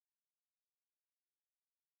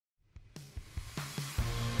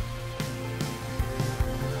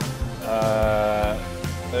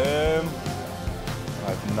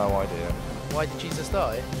no idea. Why did Jesus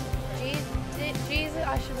die? Jesus,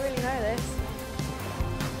 I should really know this.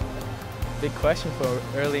 Big question for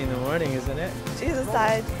early in the morning, isn't it? Jesus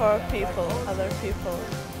died for people, other people.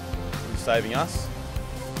 He's saving us.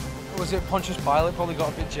 Was it Pontius Pilate probably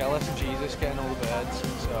got a bit jealous of Jesus getting all the birds,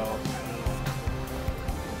 so...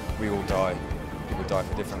 We all die. People die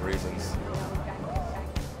for different reasons.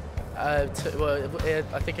 I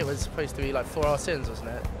think it was supposed to be like for our sins, wasn't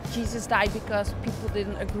it? Jesus died because people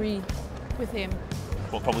didn't agree with him.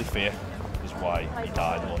 Well, probably fear is why he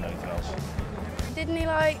died more than anything else. Didn't he,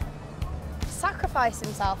 like, sacrifice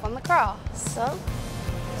himself on the cross? So,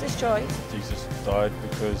 it's his choice. Jesus died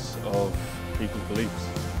because of people's beliefs.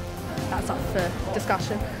 That's up for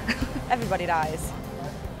discussion. Everybody dies.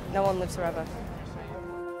 No one lives forever.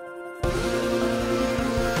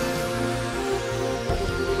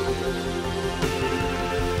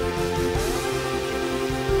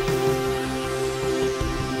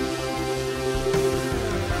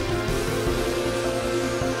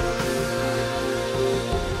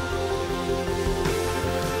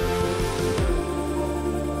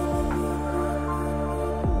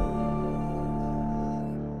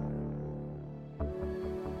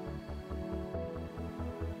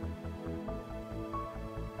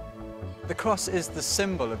 The cross is the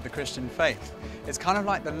symbol of the Christian faith. It's kind of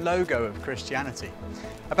like the logo of Christianity.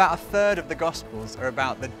 About a third of the Gospels are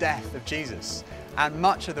about the death of Jesus, and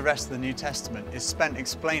much of the rest of the New Testament is spent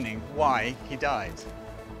explaining why he died.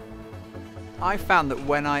 I found that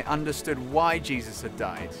when I understood why Jesus had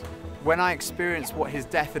died, when I experienced what his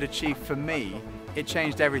death had achieved for me, it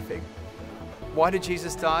changed everything. Why did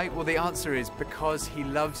Jesus die? Well, the answer is because he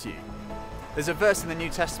loves you. There's a verse in the New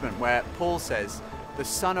Testament where Paul says, "The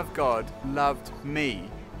Son of God loved me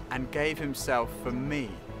and gave himself for me."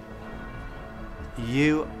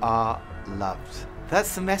 You are loved.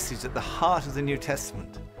 That's the message at the heart of the New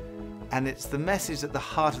Testament. And it's the message at the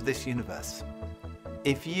heart of this universe.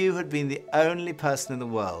 If you had been the only person in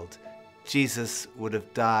the world, Jesus would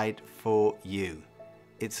have died for you.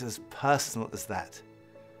 It's as personal as that.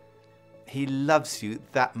 He loves you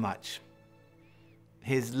that much.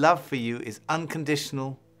 His love for you is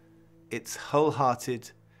unconditional, it's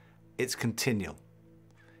wholehearted, it's continual.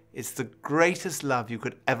 It's the greatest love you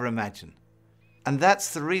could ever imagine. And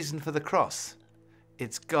that's the reason for the cross.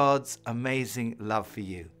 It's God's amazing love for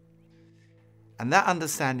you. And that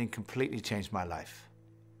understanding completely changed my life.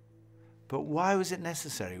 But why was it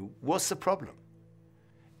necessary? What's the problem?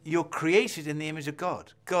 You're created in the image of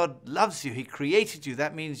God. God loves you. He created you.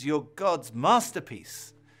 That means you're God's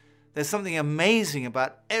masterpiece. There's something amazing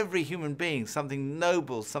about every human being, something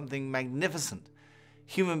noble, something magnificent.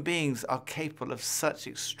 Human beings are capable of such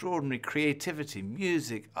extraordinary creativity,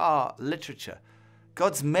 music, art, literature.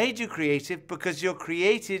 God's made you creative because you're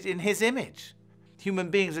created in his image. Human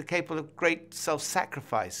beings are capable of great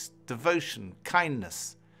self-sacrifice, devotion,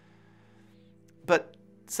 kindness. But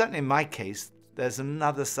certainly in my case, there's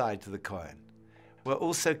another side to the coin. We're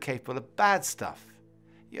also capable of bad stuff.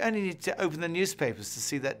 You only need to open the newspapers to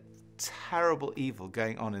see that terrible evil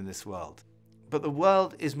going on in this world. But the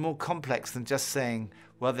world is more complex than just saying,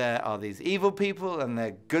 well, there are these evil people and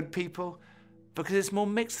they're good people, because it's more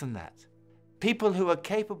mixed than that. People who are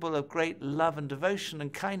capable of great love and devotion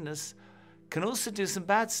and kindness can also do some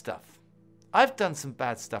bad stuff. I've done some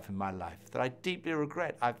bad stuff in my life that I deeply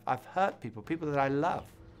regret. I've hurt people that I love.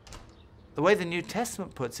 The way the New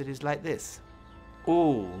Testament puts it is like this: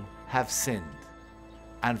 all have sinned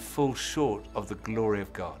and fall short of the glory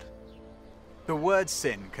of God. The word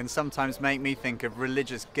sin can sometimes make me think of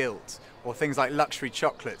religious guilt or things like luxury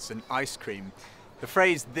chocolates and ice cream. The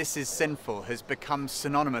phrase "this is sinful" has become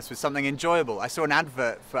synonymous with something enjoyable. I saw an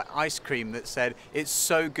advert for ice cream that said, "It's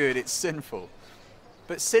so good, it's sinful."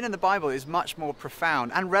 But sin in the Bible is much more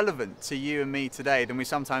profound and relevant to you and me today than we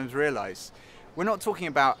sometimes realize. We're not talking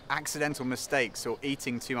about accidental mistakes or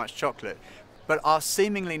eating too much chocolate, but our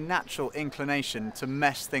seemingly natural inclination to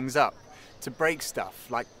mess things up, to break stuff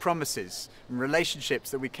like promises and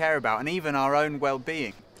relationships that we care about, and even our own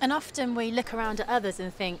well-being. And often we look around at others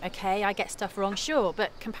and think, okay, I get stuff wrong, sure,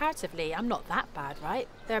 but comparatively, I'm not that bad, right?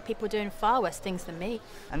 There are people doing far worse things than me.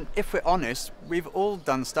 And if we're honest, we've all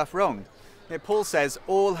done stuff wrong. Paul says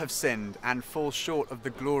all have sinned and fall short of the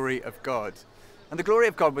glory of God. And the glory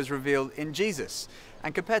of God was revealed in Jesus.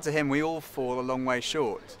 And compared to him, we all fall a long way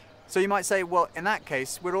short. So you might say, well, in that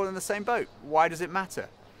case, we're all in the same boat. Why does it matter?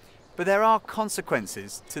 But there are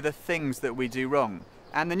consequences to the things that we do wrong.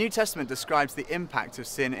 And the New Testament describes the impact of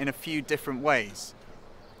sin in a few different ways.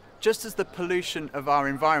 Just as the pollution of our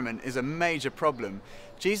environment is a major problem,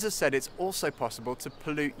 Jesus said it's also possible to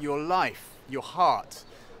pollute your life, your heart.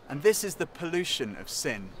 And this is the pollution of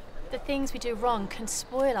sin. The things we do wrong can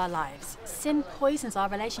spoil our lives. Sin poisons our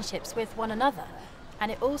relationships with one another,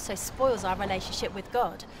 and it also spoils our relationship with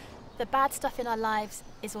God. The bad stuff in our lives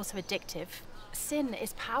is also addictive. Sin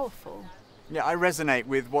is powerful. Yeah, I resonate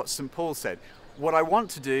with what St. Paul said. What I want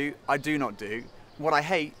to do, I do not do. What I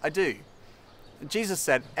hate, I do. Jesus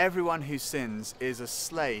said, everyone who sins is a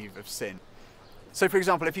slave of sin. So for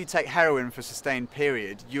example, if you take heroin for a sustained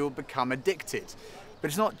period, you'll become addicted. But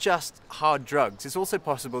it's not just hard drugs. It's also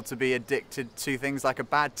possible to be addicted to things like a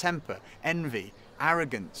bad temper, envy,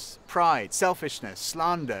 arrogance, pride, selfishness,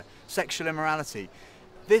 slander, sexual immorality.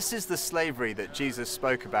 This is the slavery that Jesus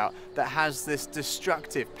spoke about that has this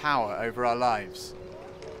destructive power over our lives.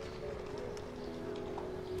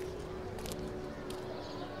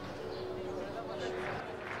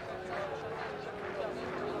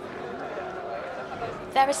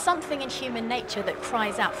 There is something in human nature that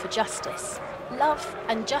cries out for justice. Love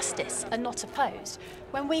and justice are not opposed.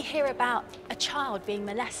 When we hear about a child being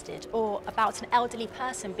molested or about an elderly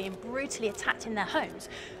person being brutally attacked in their homes,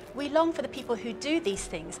 we long for the people who do these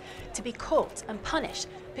things to be caught and punished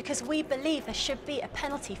because we believe there should be a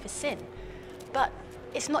penalty for sin. But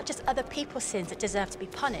it's not just other people's sins that deserve to be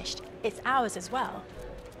punished, it's ours as well.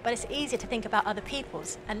 But it's easier to think about other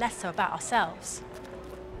people's and less so about ourselves.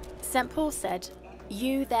 St. Paul said,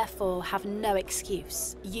 "You therefore have no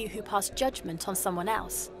excuse, you who pass judgment on someone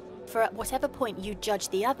else. For at whatever point you judge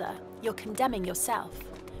the other, you're condemning yourself,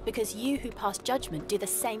 because you who pass judgment do the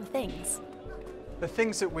same things." The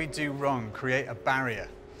things that we do wrong create a barrier.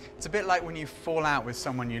 It's a bit like when you fall out with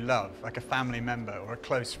someone you love, like a family member or a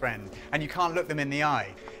close friend, and you can't look them in the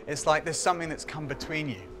eye. It's like there's something that's come between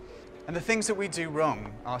you. And the things that we do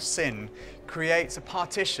wrong, our sin, creates a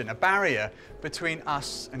partition, a barrier between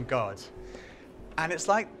us and God. And it's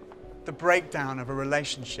like the breakdown of a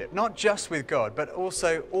relationship, not just with God, but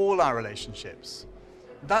also all our relationships.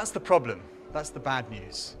 That's the problem. That's the bad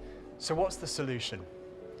news. So what's the solution?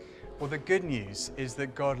 Well, the good news is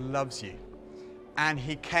that God loves you, and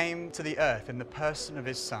he came to the earth in the person of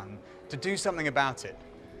his Son to do something about it,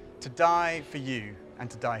 to die for you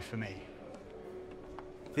and to die for me.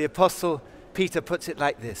 The Apostle Peter puts it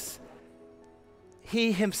like this: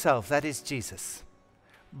 He himself, that is Jesus,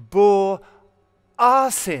 bore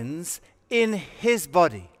our sins in his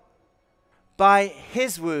body. By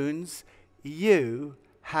his wounds you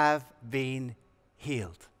have been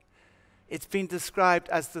healed. It's been described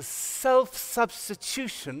as the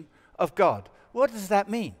self-substitution of God. What does that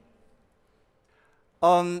mean?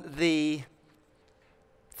 On the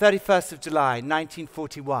 31st of July,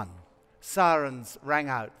 1941, sirens rang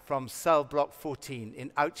out from cell block 14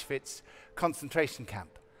 in Auschwitz concentration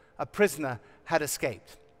camp. A prisoner had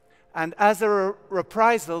escaped. And as a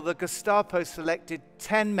reprisal, the Gestapo selected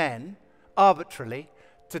 10 men, arbitrarily,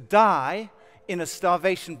 to die in a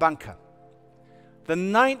starvation bunker. The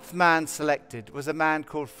 9th man selected was a man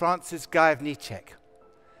called Francis Gajewniczek.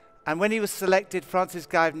 And when he was selected, Francis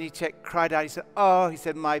Gajewniczek cried out, he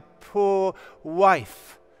said, my poor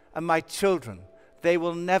wife and my children, they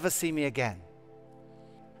will never see me again.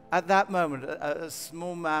 At that moment, a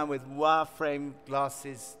small man with wire-frame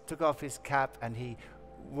glasses took off his cap and he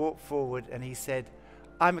walked forward and he said,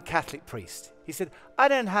 I'm a Catholic priest. He said, I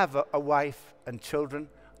don't have a wife and children.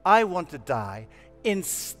 I want to die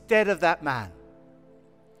instead of that man.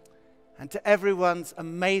 And to everyone's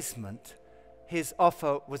amazement, his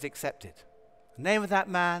offer was accepted. The name of that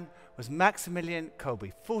man was Maximilian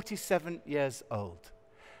Kolbe, 47 years old.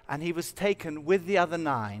 And he was taken with the other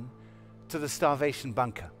 9 to the starvation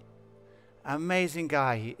bunker. Amazing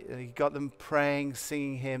guy. He got them praying,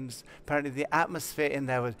 singing hymns. Apparently the atmosphere in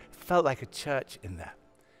there felt like a church in there.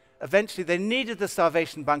 Eventually they needed the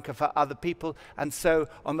starvation bunker for other people, and so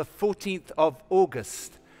on the 14th of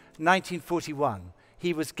August, 1941,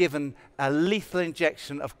 he was given a lethal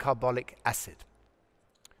injection of carbolic acid.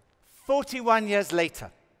 41 years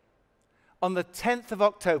later, on the 10th of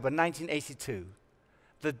October 1982,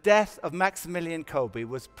 the death of Maximilian Kolbe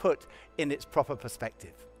was put in its proper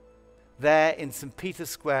perspective. There in St.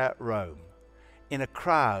 Peter's Square, Rome, in a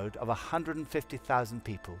crowd of 150,000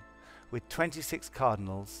 people, with 26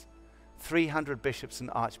 cardinals, 300 bishops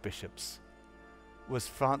and archbishops, was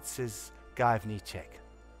Francis Gajewniczek.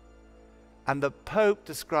 And the Pope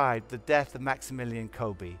described the death of Maximilian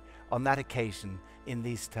Kolbe on that occasion in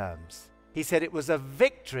these terms. He said it was a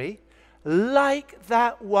victory like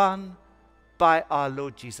that won by our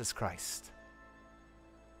Lord Jesus Christ.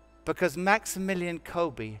 Because Maximilian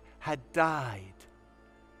Kolbe had died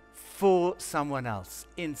for someone else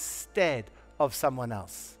instead of someone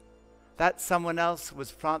else. That someone else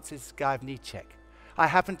was Francis Gajewniczek. I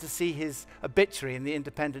happened to see his obituary in the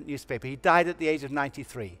Independent newspaper. He died at the age of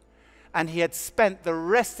 93. And he had spent the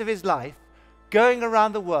rest of his life going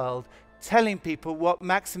around the world telling people what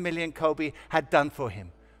Maximilian Kolbe had done for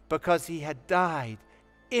him, because he had died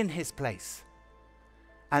in his place.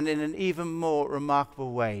 And in an even more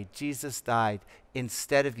remarkable way, Jesus died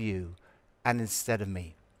instead of you and instead of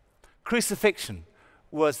me. Crucifixion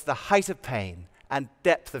was the height of pain and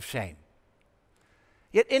depth of shame.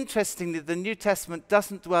 Yet interestingly, the New Testament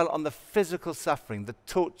doesn't dwell on the physical suffering, the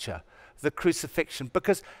torture, the crucifixion,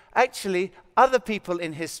 because actually other people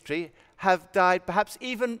in history have died perhaps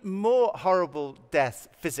even more horrible deaths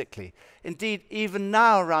physically. Indeed, even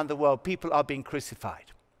now around the world, people are being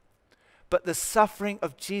crucified. But the suffering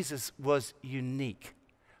of Jesus was unique,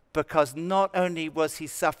 because not only was he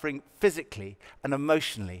suffering physically and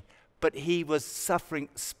emotionally, but he was suffering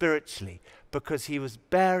spiritually, because he was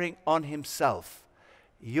bearing on himself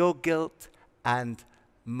your guilt and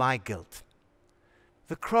my guilt.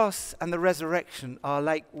 The cross and the resurrection are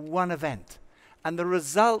like one event, and the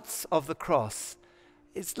results of the cross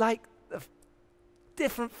is like the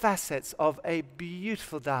different facets of a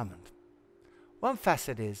beautiful diamond. One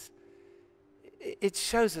facet is, it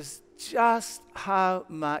shows us just how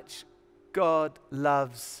much God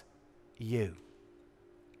loves you.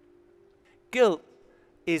 Guilt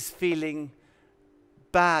is feeling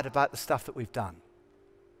bad about the stuff that we've done.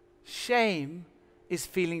 Shame is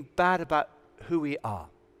feeling bad about who we are.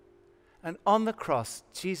 And on the cross,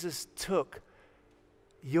 Jesus took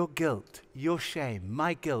your guilt, your shame,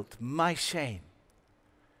 my guilt, my shame.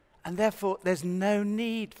 And therefore, there's no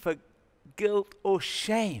need for guilt or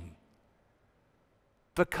shame,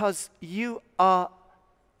 because you are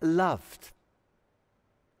loved.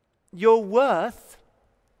 Your worth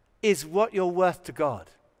is what you're worth to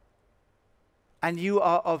God. And you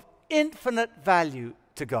are of infinite value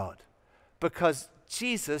to God, because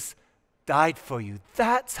Jesus died for you.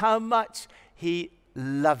 That's how much he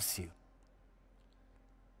loves you.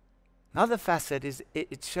 Another facet is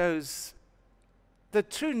it shows the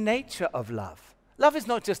true nature of love. Love is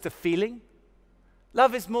not just a feeling.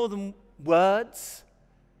 Love is more than words.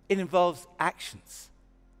 It involves actions.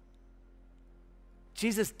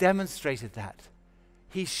 Jesus demonstrated that.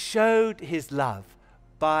 He showed his love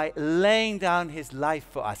by laying down his life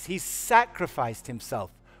for us. He sacrificed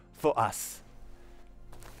himself for us.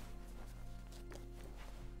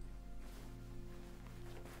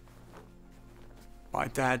 My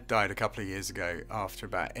dad died a couple of years ago after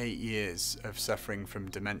about 8 years of suffering from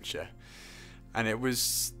dementia. And it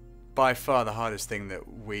was by far the hardest thing that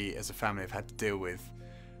we as a family have had to deal with.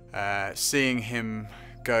 Seeing him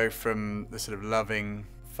go from the sort of loving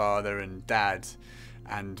father and dad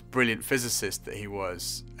and brilliant physicist that he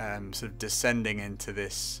was, sort of descending into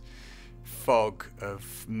this fog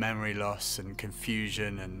of memory loss and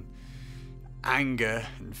confusion and anger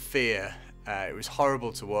and fear. It was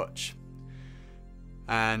horrible to watch.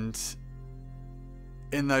 And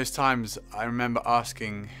in those times, I remember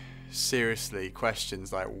asking seriously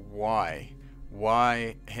questions like, why?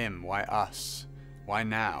 Why him? Why us? Why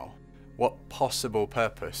now? What possible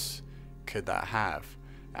purpose could that have?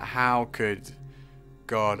 How could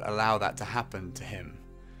God allow that to happen to him?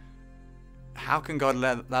 How can God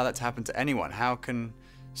allow that to happen to anyone? How can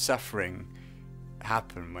suffering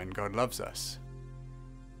happen when God loves us?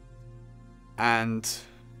 And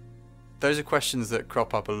those are questions that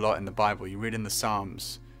crop up a lot in the Bible. You read in the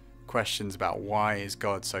Psalms questions about why is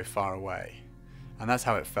God so far away? And that's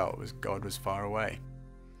how it felt, was God was far away.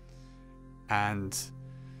 And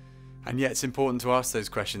yet it's important to ask those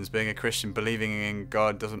questions. Being a Christian, believing in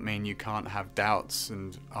God doesn't mean you can't have doubts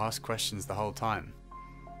and ask questions the whole time.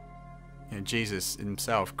 You know, Jesus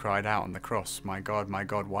himself cried out on the cross, my God,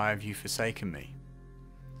 why have you forsaken me?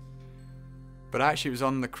 But actually it was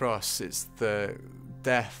on the cross, it's the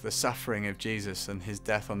death, the suffering of Jesus and his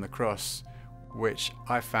death on the cross, which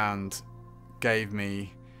I found gave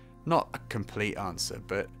me not a complete answer,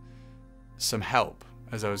 but some help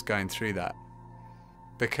as I was going through that.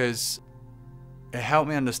 Because it helped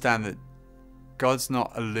me understand that God's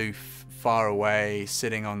not aloof, far away,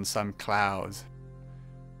 sitting on some cloud,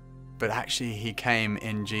 but actually he came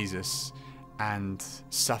in Jesus and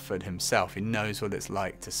suffered himself. He knows what it's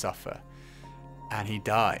like to suffer, and he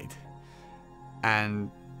died.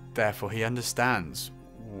 And therefore he understands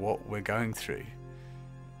what we're going through.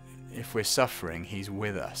 If we're suffering, he's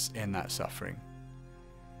with us in that suffering.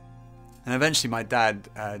 And eventually my dad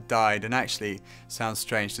died, and actually, sounds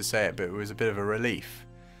strange to say it, but it was a bit of a relief.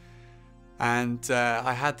 And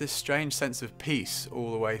I had this strange sense of peace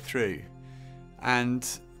all the way through. And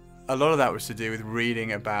a lot of that was to do with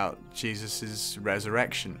reading about Jesus'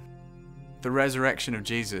 resurrection. The resurrection of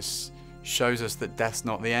Jesus shows us that death's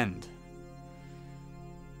not the end.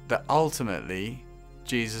 That ultimately,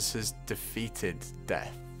 Jesus has defeated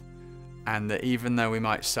death. And that even though we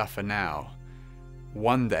might suffer now,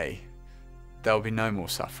 one day there'll be no more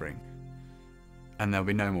suffering and there'll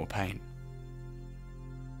be no more pain.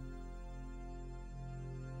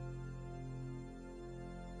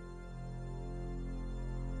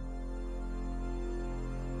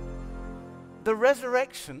 The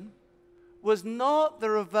resurrection was not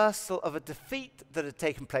the reversal of a defeat that had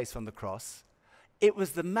taken place on the cross. It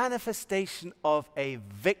was the manifestation of a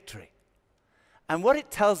victory. And what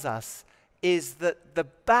it tells us is that the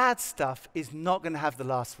bad stuff is not going to have the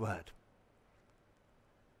last word.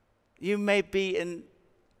 You may be in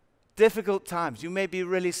difficult times. You may be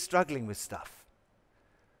really struggling with stuff.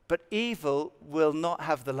 But evil will not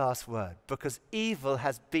have the last word because evil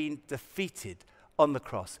has been defeated on the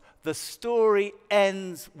cross. The story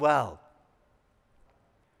ends well.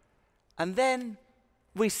 And then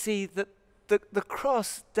we see that the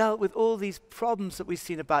cross dealt with all these problems that we've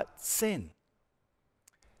seen about sin.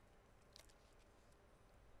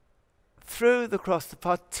 Through the cross, the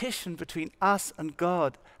partition between us and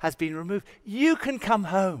God has been removed. You can come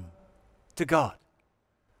home to God.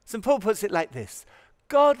 St. Paul puts it like this: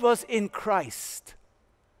 God was in Christ,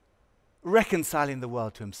 reconciling the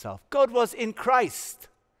world to himself. God was in Christ.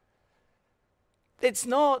 It's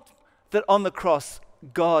not that on the cross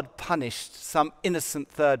God punished some innocent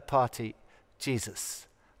third party, Jesus.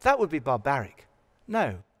 That would be barbaric.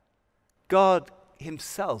 No. God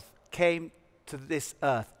himself came to this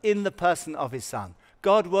earth in the person of his Son.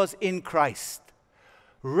 God was in Christ,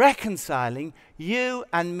 reconciling you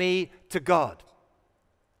and me to God.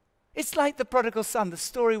 It's like the prodigal son, the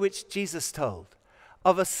story which Jesus told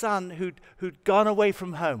of a son who'd gone away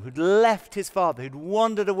from home, who'd left his father, who'd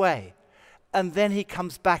wandered away, and then he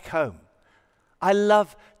comes back home. I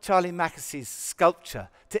love Charlie Mackessy's sculpture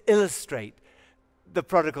to illustrate the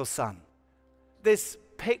prodigal son. This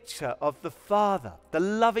picture of the father, the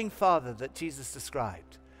loving father that Jesus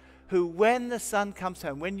described, who when the son comes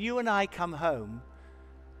home, when you and I come home,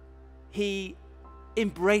 he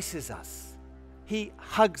embraces us. He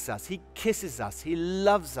hugs us, he kisses us, he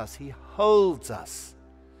loves us, he holds us.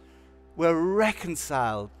 We're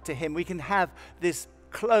reconciled to him. We can have this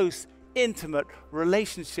close, intimate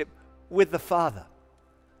relationship with the Father.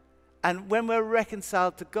 And when we're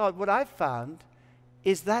reconciled to God, what I've found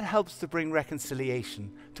is that helps to bring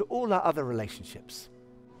reconciliation to all our other relationships.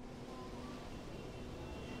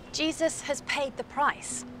 Jesus has paid the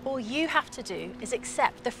price. All you have to do is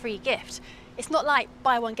accept the free gift. It's not like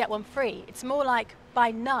buy one, get one free. It's more like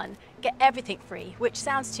buy none, get everything free, which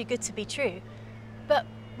sounds too good to be true. But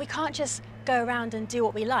we can't just go around and do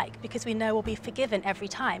what we like because we know we'll be forgiven every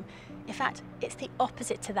time. In fact, it's the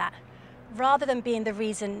opposite to that. Rather than being the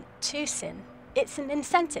reason to sin, it's an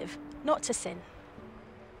incentive not to sin.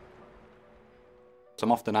 So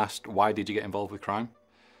I'm often asked, why did you get involved with crime?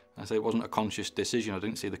 I say it wasn't a conscious decision. I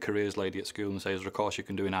didn't see the careers lady at school and say, there's a course you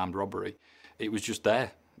can do in armed robbery. It was just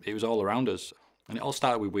there. It was all around us. And it all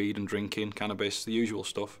started with weed and drinking, cannabis, the usual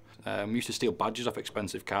stuff. We used to steal badges off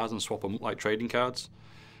expensive cars and swap them up like trading cards.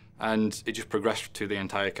 And it just progressed to the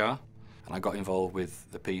entire car. And I got involved with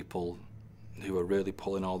the people who were really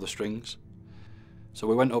pulling all the strings. So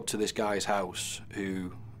we went up to this guy's house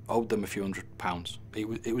who owed them a few £100.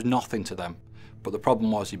 It was nothing to them. But the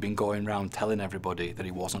problem was he'd been going around telling everybody that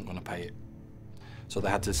he wasn't going to pay it. So they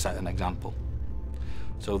had to set an example.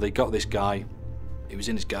 So they got this guy, he was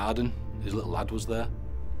in his garden, his little lad was there.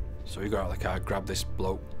 So he got out of the car, grabbed this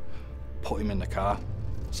bloke, put him in the car,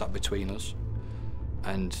 sat between us,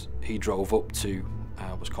 and he drove up to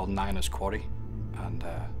what's called Niners Quarry and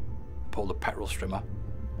pulled a petrol strimmer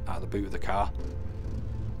out of the boot of the car,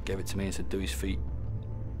 gave it to me and said, do his feet.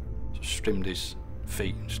 So strimmed his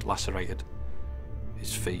feet, just lacerated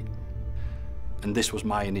his feet. And this was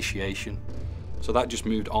my initiation. So that just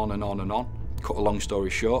moved on and on and on. Cut a long story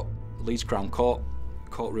short, Leeds Crown Court,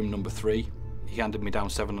 courtroom number 3, he handed me down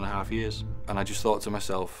 7.5 years. And I just thought to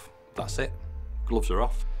myself, that's it, gloves are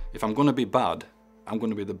off. If I'm gonna be bad, I'm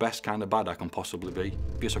gonna be the best kind of bad I can possibly be.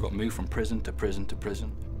 Because I got moved from prison to prison to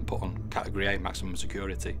prison and put on category 8 maximum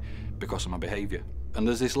security because of my behaviour. And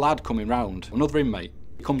there's this lad coming round, another inmate,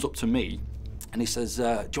 he comes up to me and he says, do you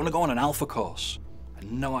want to go on an alpha course? I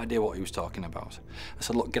had no idea what he was talking about. I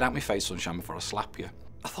said, look, get out my face, sunshine, before I slap you.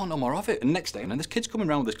 I thought no more of it. And next day, and this kid's coming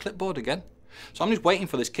around with his clipboard again. So I'm just waiting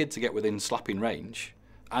for this kid to get within slapping range.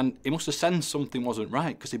 And he must have sensed something wasn't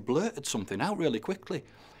right because he blurted something out really quickly.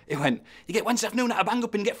 He went, you get Wednesday afternoon at a bang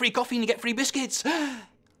up and you get free coffee and you get free biscuits.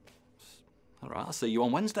 All right, I'll see you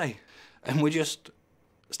on Wednesday. And we just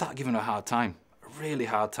started giving her a hard time, a really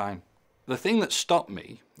hard time. The thing that stopped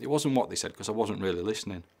me, it wasn't what they said because I wasn't really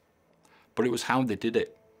listening, but it was how they did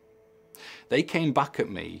it. They came back at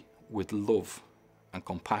me with love and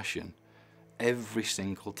compassion every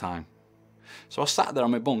single time. So I sat there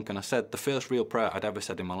on my bunk and I said the first real prayer I'd ever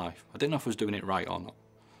said in my life. I didn't know if I was doing it right or not.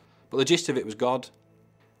 But the gist of it was, God,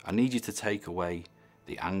 I need you to take away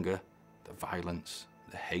the anger, the violence,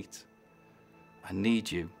 the hate. I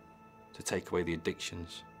need you to take away the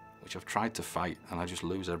addictions, which I've tried to fight and I just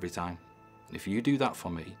lose every time. And if you do that for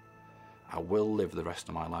me, I will live the rest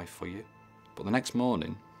of my life for you. But the next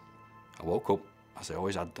morning, I woke up as I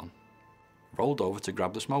always had done. Rolled over to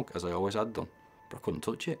grab the smoke as I always had done, but I couldn't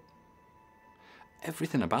touch it.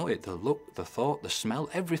 Everything about it, the look, the thought, the smell,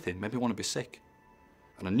 everything made me want to be sick.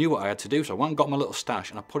 And I knew what I had to do, so I went and got my little stash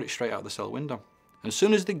and I put it straight out the cell window. And as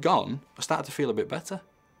soon as they'd gone, I started to feel a bit better.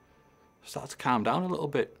 I started to calm down a little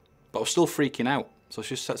bit, but I was still freaking out. So I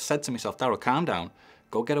just said to myself, Daryl, calm down,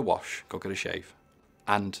 go get a wash, go get a shave.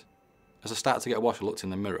 And as I started to get a wash, I looked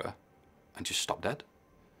in the mirror and just stopped dead.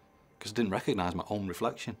 Because I didn't recognise my own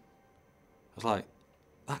reflection. I was like,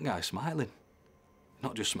 that guy's smiling.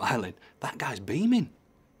 Not just smiling, that guy's beaming.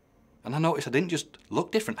 And I noticed I didn't just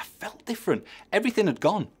look different, I felt different. Everything had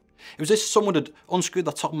gone. It was as if someone had unscrewed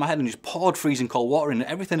the top of my head and just poured freezing cold water in, and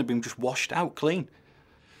everything had been just washed out clean.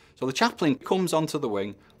 So the chaplain comes onto the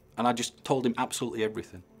wing and I just told him absolutely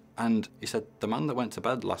everything. And he said, the man that went to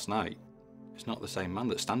bed last night is not the same man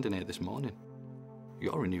that's standing here this morning.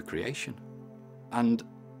 You're a new creation. And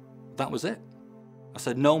that was it. I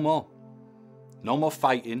said, no more. No more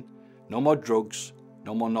fighting, no more drugs,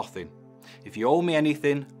 no more nothing. If you owe me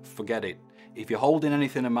anything, forget it. If you're holding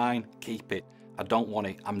anything of mine, keep it. I don't want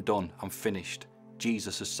it, I'm done, I'm finished.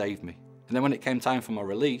 Jesus has saved me. And then when it came time for my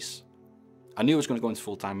release, I knew I was going to go into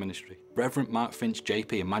full-time ministry. Reverend Mark Finch,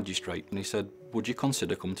 JP, a magistrate, and he said, would you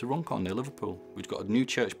consider coming to Runcorn near Liverpool? We've got a new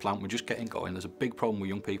church plant, we're just getting going. There's a big problem with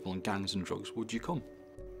young people and gangs and drugs. Would you come?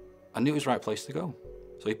 I knew it was the right place to go.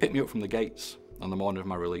 So he picked me up from the gates on the morning of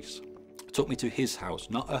my release. Took me to his house,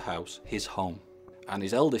 not her house, his home. And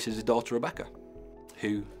his eldest is his daughter Rebecca,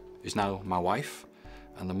 who is now my wife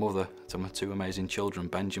and the mother to my two amazing children,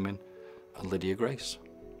 Benjamin and Lydia Grace.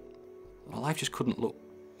 My life just couldn't look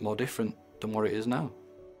more different than what it is now.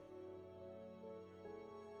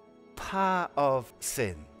 Power of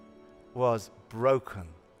sin was broken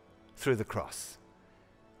through the cross.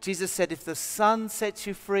 Jesus said, if the Son sets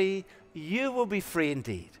you free, you will be free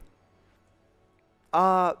indeed.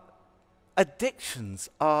 Our addictions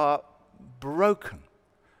are broken.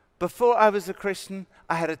 Before I was a Christian,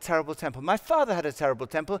 I had a terrible temper. My father had a terrible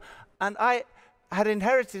temper, and I had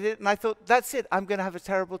inherited it, and I thought, that's it, I'm going to have a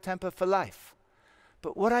terrible temper for life.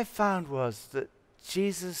 But what I found was that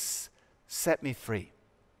Jesus set me free.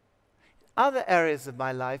 In other areas of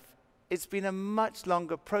my life, it's been a much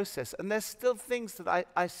longer process, and there's still things that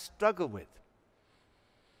I struggle with.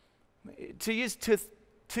 To use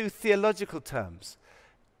two theological terms,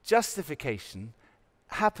 justification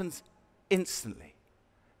happens instantly.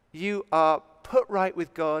 You are put right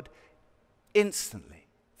with God instantly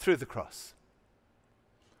through the cross.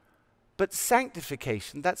 But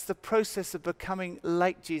sanctification, that's the process of becoming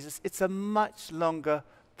like Jesus. It's a much longer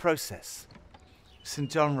process. St.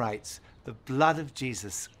 John writes, the blood of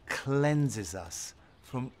Jesus cleanses us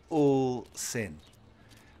from all sin.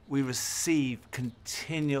 We receive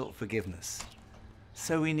continual forgiveness.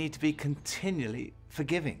 So we need to be continually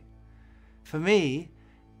forgiving. For me,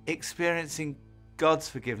 experiencing God's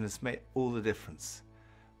forgiveness made all the difference.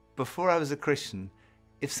 Before I was a Christian,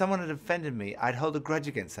 if someone had offended me, I'd hold a grudge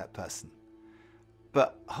against that person.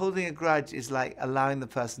 But holding a grudge is like allowing the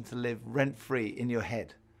person to live rent-free in your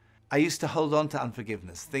head. I used to hold on to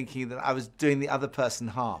unforgiveness, thinking that I was doing the other person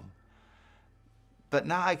harm. But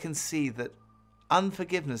now I can see that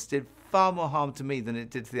unforgiveness did far more harm to me than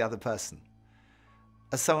it did to the other person.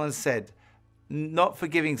 As someone said, not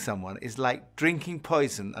forgiving someone is like drinking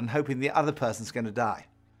poison and hoping the other person's going to die.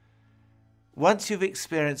 Once you've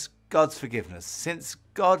experienced God's forgiveness, since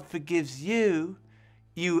God forgives you,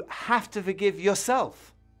 you have to forgive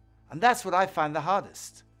yourself. And that's what I find the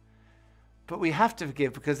hardest. But we have to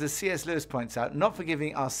forgive because, as C.S. Lewis points out, not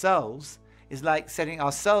forgiving ourselves is like setting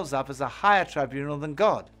ourselves up as a higher tribunal than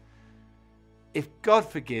God. If God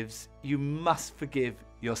forgives, you must forgive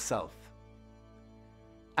yourself.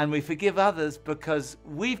 And we forgive others because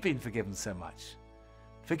we've been forgiven so much.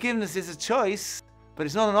 Forgiveness is a choice, but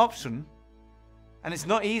it's not an option. And it's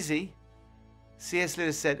not easy. C.S.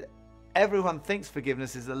 Lewis said, everyone thinks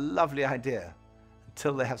forgiveness is a lovely idea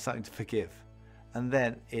until they have something to forgive. And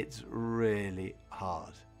then it's really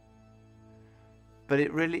hard. But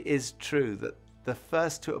it really is true that The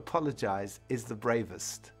first to apologize is the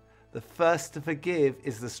bravest. The first to forgive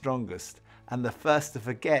is the strongest. And the first to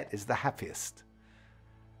forget is the happiest.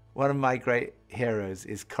 One of my great heroes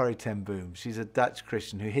is Corrie ten Boom. She's a Dutch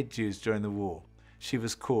Christian who hid Jews during the war. She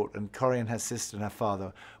was caught, and Corrie and her sister and her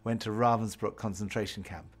father went to Ravensbrück concentration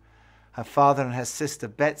camp. Her father and her sister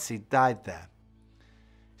Betsy died there.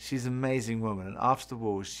 She's an amazing woman, and after the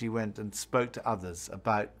war she went and spoke to others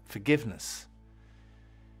about forgiveness.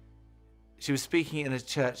 She was speaking in a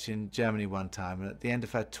church in Germany one time, and at the end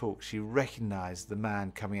of her talk she recognized the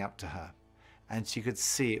man coming up to her, and she could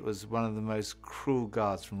see it was one of the most cruel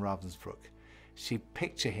guards from Ravensbrück. She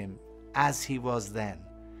pictured him as he was then,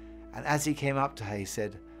 and as he came up to her he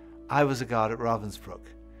said, "I was a guard at Ravensbrück."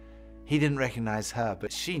 He didn't recognize her,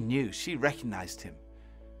 but she knew, she recognized him.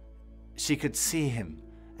 She could see him,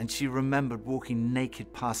 and she remembered walking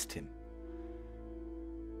naked past him.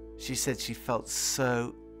 She said she felt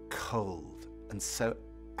so cold and so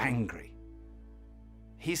angry.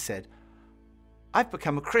 He said, "I've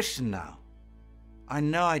become a Christian now. I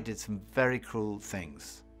know I did some very cruel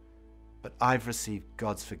things, but I've received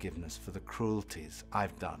God's forgiveness for the cruelties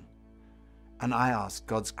I've done. And I ask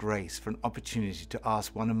God's grace for an opportunity to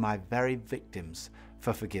ask one of my very victims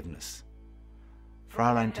for forgiveness.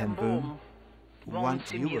 Fräulein ten Boom,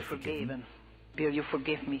 once you were forgiven, will you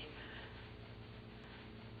forgive me?"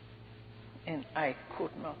 And I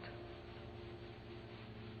could not.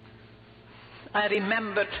 I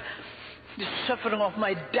remembered the suffering of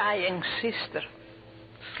my dying sister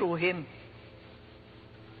through him.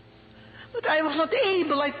 But I was not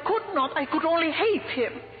able, I could only hate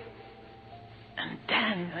him. And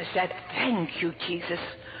then I said, "Thank you, Jesus,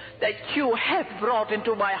 that you have brought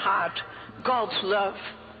into my heart God's love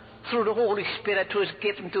through the Holy Spirit who is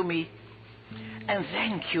given to me. And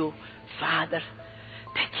thank you, Father,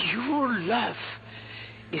 that your love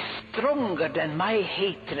is stronger than my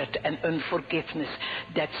hatred and unforgiveness."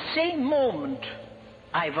 That same moment,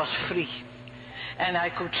 I was free. And I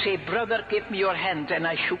could say, "Brother, give me your hand." And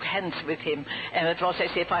I shook hands with him. And it was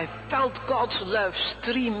as if I felt God's love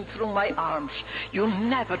stream through my arms. You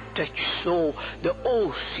never touch so the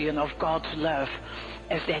ocean of God's love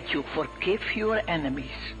as that you forgive your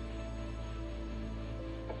enemies.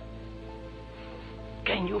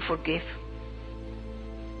 Can you forgive?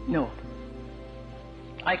 No.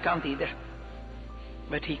 I can't either.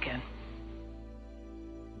 But he can.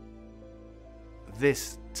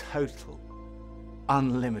 This total,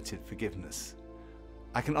 unlimited forgiveness,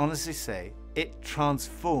 I can honestly say it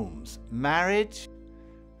transforms marriage,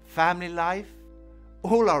 family life,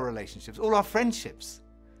 all our relationships, all our friendships.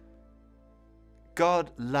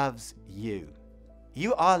 God loves you.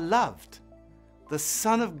 You are loved. The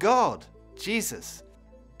Son of God, Jesus,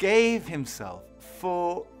 gave himself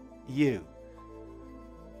for you.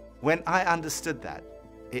 When I understood that,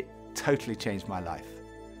 it totally changed my life.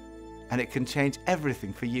 And it can change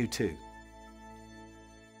everything for you too.